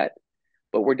piece of that.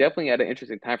 But we're definitely at an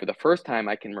interesting time. For the first time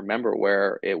I can remember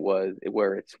where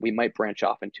it's we might branch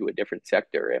off into a different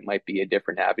sector. It might be a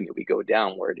different avenue we go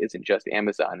down where it isn't just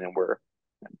Amazon and we're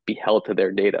beheld to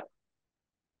their data.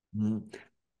 Mhm.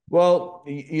 Well,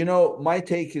 my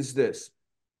take is this.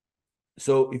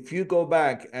 So if you go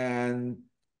back and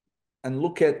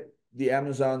look at the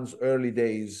Amazon's early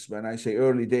days, when I say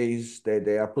early days,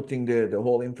 they are putting the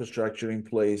whole infrastructure in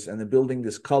place and they're building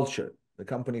this culture, the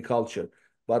company culture.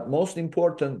 But most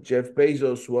important, Jeff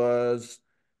Bezos was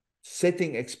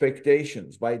setting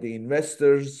expectations by the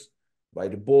investors, by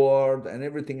the board, and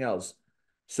everything else.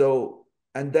 So,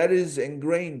 and that is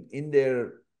ingrained in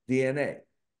their DNA.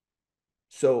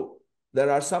 So there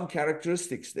are some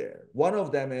characteristics there. One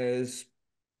of them is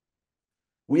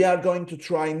we are going to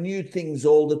try new things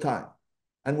all the time,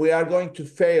 and we are going to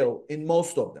fail in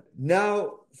most of them.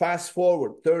 Now, fast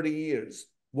forward 30 years,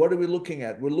 what are we looking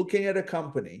at? We're looking at a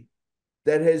company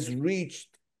that has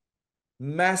reached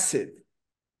massive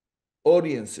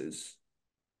audiences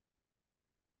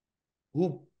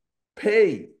who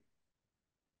pay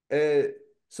a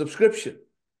subscription,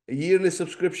 a yearly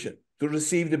subscription to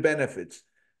receive the benefits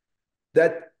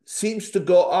that seems to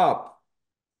go up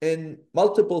in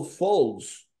multiple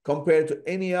folds compared to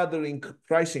any other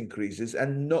price increases,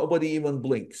 and nobody even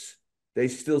blinks. They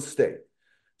still stay.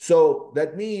 So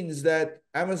that means that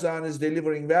Amazon is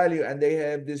delivering value and they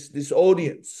have this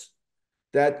audience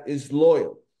that is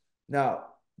loyal. Now,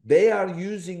 they are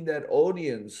using that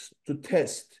audience to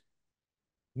test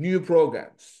new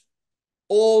programs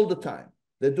all the time.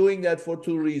 They're doing that for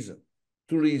two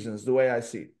reasons, the way I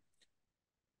see it.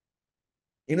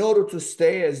 In order to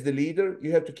stay as the leader,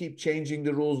 you have to keep changing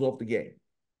the rules of the game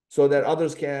so that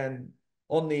others can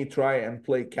only try and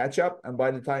play catch up. And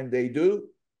by the time they do,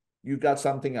 you got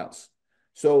something else.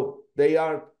 So they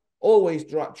are always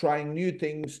trying new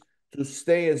things to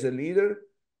stay as a leader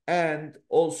and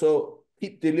also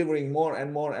keep delivering more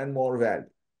and more and more value.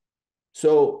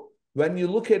 So when you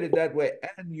look at it that way,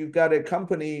 and you've got a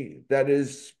company that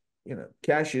is,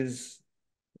 cash is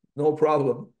no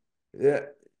problem. Yeah,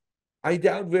 I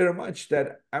doubt very much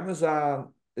that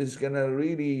Amazon is going to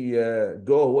really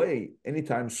go away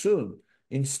anytime soon.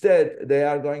 Instead, they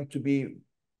are going to be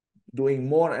doing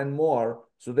more and more.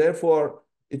 So therefore,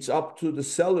 it's up to the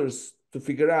sellers to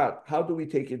figure out how do we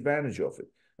take advantage of it.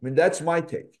 I mean, that's my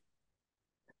take.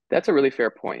 That's a really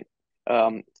fair point.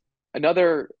 Um,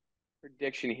 Another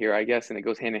prediction here, I guess, and it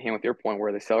goes hand in hand with your point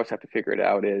where the sellers have to figure it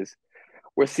out is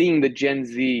we're seeing the Gen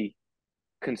Z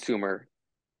consumer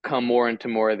come more into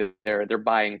more of their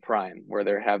buying prime, where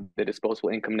they have the disposable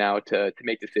income now to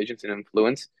make decisions and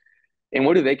influence. And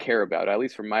what do they care about? At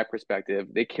least from my perspective,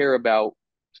 they care about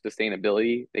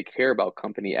sustainability, they care about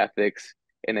company ethics,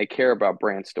 and they care about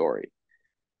brand story.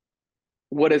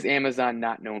 What is Amazon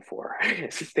not known for?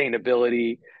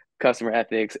 Sustainability, customer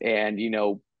ethics, and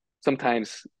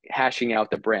sometimes hashing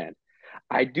out the brand.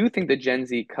 I do think the Gen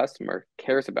Z customer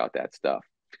cares about that stuff.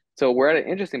 So we're at an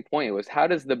interesting point was how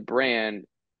does the brand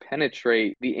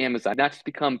penetrate the Amazon, not just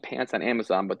become pants on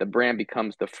Amazon, but the brand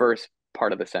becomes the first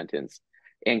part of the sentence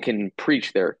and can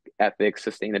preach their ethics,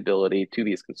 sustainability to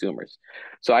these consumers.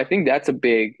 So I think that's a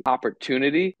big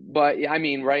opportunity. But yeah, I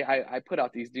mean, right, I put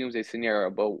out these doomsday scenario,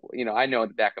 but I know in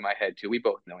the back of my head too, we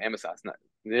both know Amazon's not,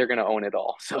 they're gonna own it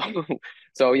all.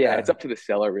 So yeah, Yeah. it's up to the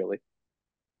seller really.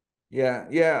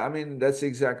 Yeah. I mean, that's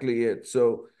exactly it.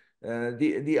 So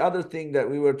the other thing that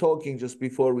we were talking just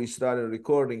before we started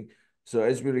recording. So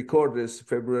as we record this,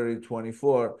 February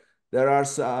 24, there are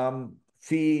some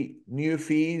new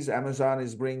fees Amazon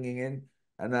is bringing in,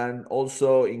 and then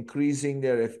also increasing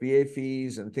their FBA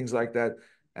fees and things like that.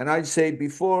 And I'd say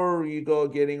before you go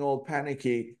getting all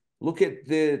panicky, look at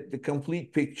the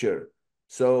complete picture.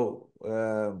 So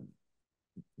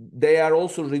they are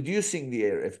also reducing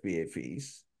their FBA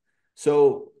fees.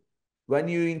 So when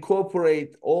you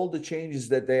incorporate all the changes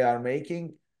that they are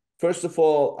making, first of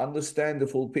all, understand the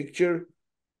full picture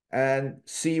and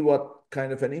see what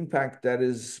kind of an impact that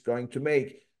is going to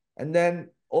make. And then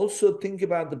also think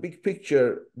about the big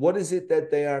picture. What is it that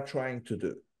they are trying to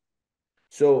do?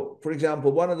 So, for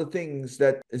example, one of the things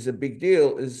that is a big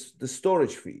deal is the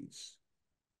storage fees.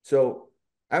 So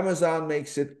Amazon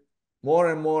makes it more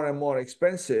and more and more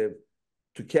expensive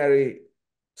to carry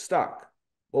stock.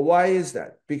 Well, why is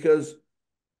that? Because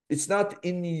it's not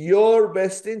in your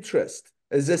best interest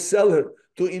as a seller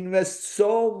to invest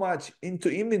so much into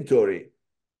inventory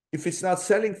if it's not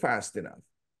selling fast enough.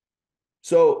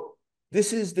 So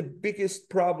This is the biggest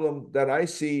problem that I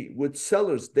see with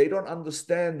sellers. They don't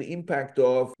understand the impact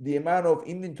of the amount of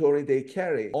inventory they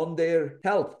carry on their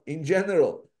health in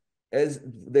general, as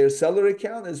their seller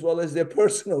account as well as their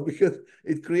personal, because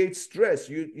it creates stress.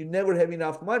 You never have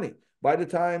enough money. By the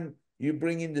time you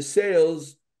bring in the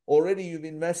sales, already you've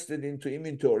invested into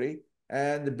inventory,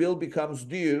 and the bill becomes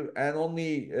due, and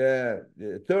only a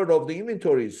third of the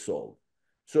inventory is sold.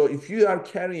 So if you are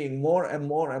carrying more and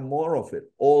more and more of it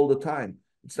all the time,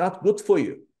 it's not good for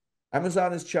you.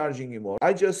 Amazon is charging you more.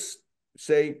 I just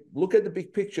say, look at the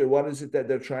big picture. What is it that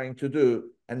they're trying to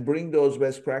do, and bring those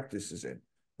best practices in.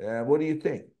 What do you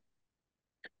think?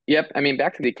 Yep. I mean,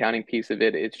 back to the accounting piece of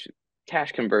it, it's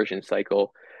cash conversion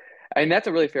cycle. And that's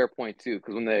a really fair point too,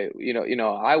 because when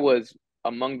I was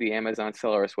among the Amazon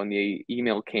sellers when the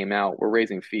email came out, we're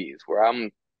raising fees, where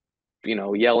I'm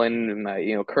yelling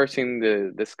and cursing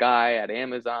the sky at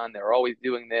Amazon. They're always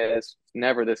doing this.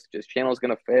 Never this channel is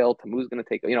going to fail. Tamu's going to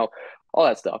take, all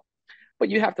that stuff. But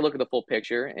you have to look at the full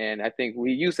picture. And I think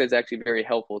we use it as actually very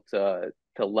helpful to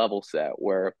level set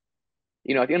where,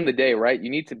 at the end of the day, right,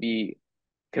 you need to be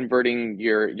converting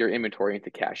your inventory into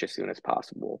cash as soon as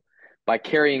possible. By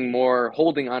carrying more,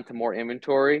 holding on to more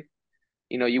inventory,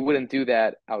 you wouldn't do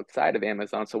that outside of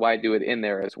Amazon. So why do it in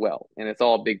there as well? And it's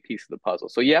all a big piece of the puzzle.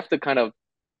 So you have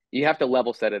to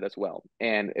level set it as well.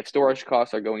 And if storage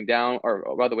costs are going down, or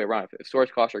the other way around, if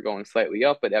storage costs are going slightly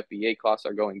up, but FBA costs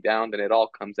are going down, then it all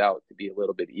comes out to be a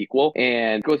little bit equal.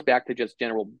 And it goes back to just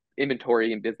general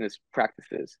inventory and business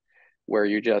practices, where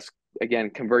you're just, again,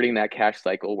 converting that cash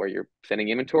cycle where you're sending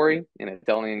inventory and it's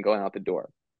selling and going out the door.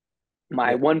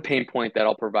 My one pain point that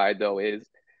I'll provide, though,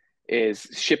 is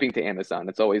shipping to Amazon.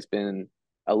 It's always been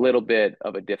a little bit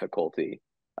of a difficulty.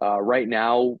 Right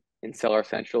now in Seller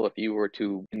Central, if you were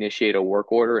to initiate a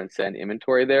work order and send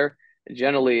inventory there,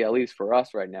 generally, at least for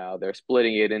us right now, they're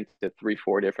splitting it into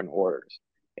 3-4 different orders.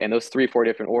 And those 3-4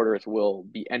 different orders will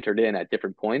be entered in at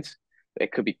different points.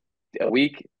 It could be a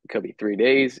week, it could be 3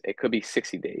 days, it could be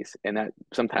 60 days. And that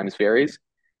sometimes varies,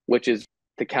 which is,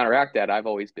 to counteract that, I've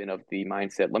always been of the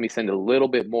mindset, let me send a little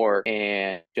bit more,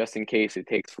 and just in case it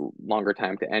takes longer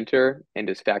time to enter, and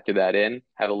just factor that in,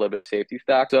 have a little bit of safety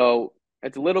stock. So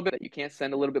it's a little bit, you can't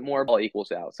send a little bit more, but all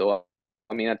equals out. So,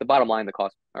 I mean, at the bottom line, the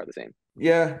costs are the same.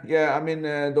 Yeah. I mean,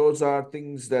 those are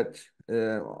things that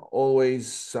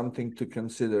always something to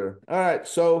consider. All right.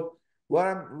 So what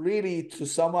I'm really, to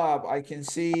sum up, I can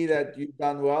see that you've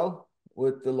done well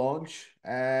with the launch,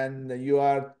 and you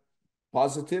are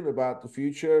positive about the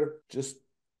future. Just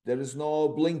there is no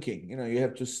blinking. You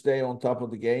have to stay on top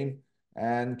of the game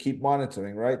and keep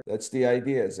monitoring, right? That's the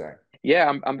idea, Zack.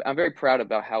 Yeah, I'm very proud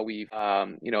about how we've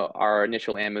our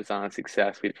initial Amazon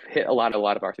success. We've hit a lot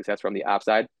of our success from the ops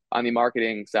side. On the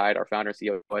marketing side, our founder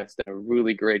CEO has done a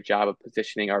really great job of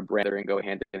positioning our brand and go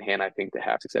hand in hand, I think, to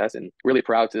have success. And really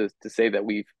proud to say that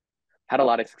we've had a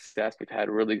lot of success. We've had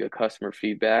really good customer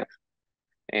feedback.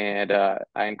 And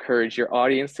I encourage your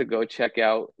audience to go check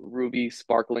out Ruby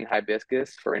Sparkling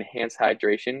Hibiscus for enhanced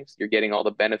hydration. You're getting all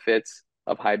the benefits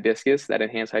of hibiscus that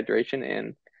enhance hydration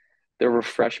and the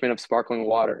refreshment of sparkling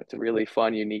water. It's a really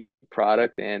fun, unique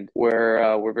product, and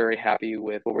we're very happy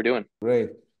with what we're doing.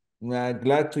 Great.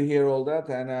 Glad to hear all that,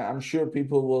 and I'm sure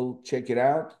people will check it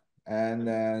out and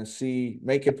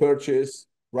make a purchase,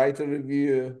 write a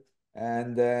review,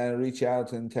 and reach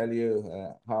out and tell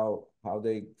you how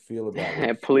they feel about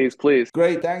it. Please.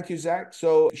 Great. Thank you, Zack.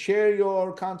 So share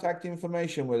your contact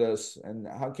information with us, and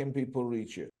how can people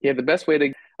reach you? Yeah, the best way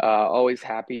to always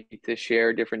happy to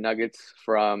share different nuggets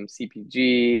from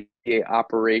CPG,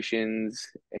 operations,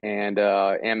 and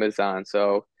Amazon.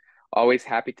 So always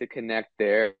happy to connect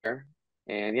there.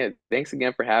 And yeah, thanks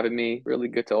again for having me. Really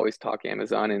good to always talk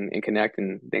Amazon and connect,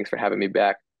 and thanks for having me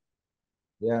back.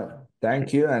 Yeah,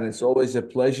 thank you. And it's always a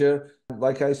pleasure.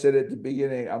 Like I said at the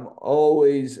beginning, I'm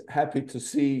always happy to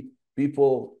see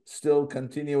people still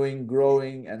continuing,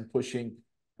 growing, and pushing.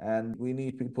 And we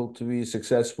need people to be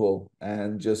successful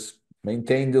and just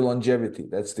maintain the longevity.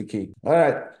 That's the key. All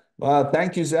right. Well,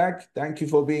 thank you, Zack. Thank you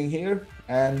for being here.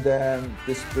 And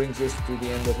this brings us to the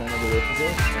end of another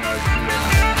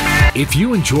episode. If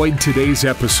you enjoyed today's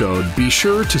episode, be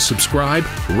sure to subscribe,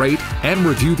 rate, and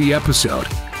review the episode,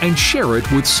 and share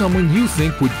it with someone you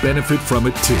think would benefit from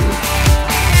it too.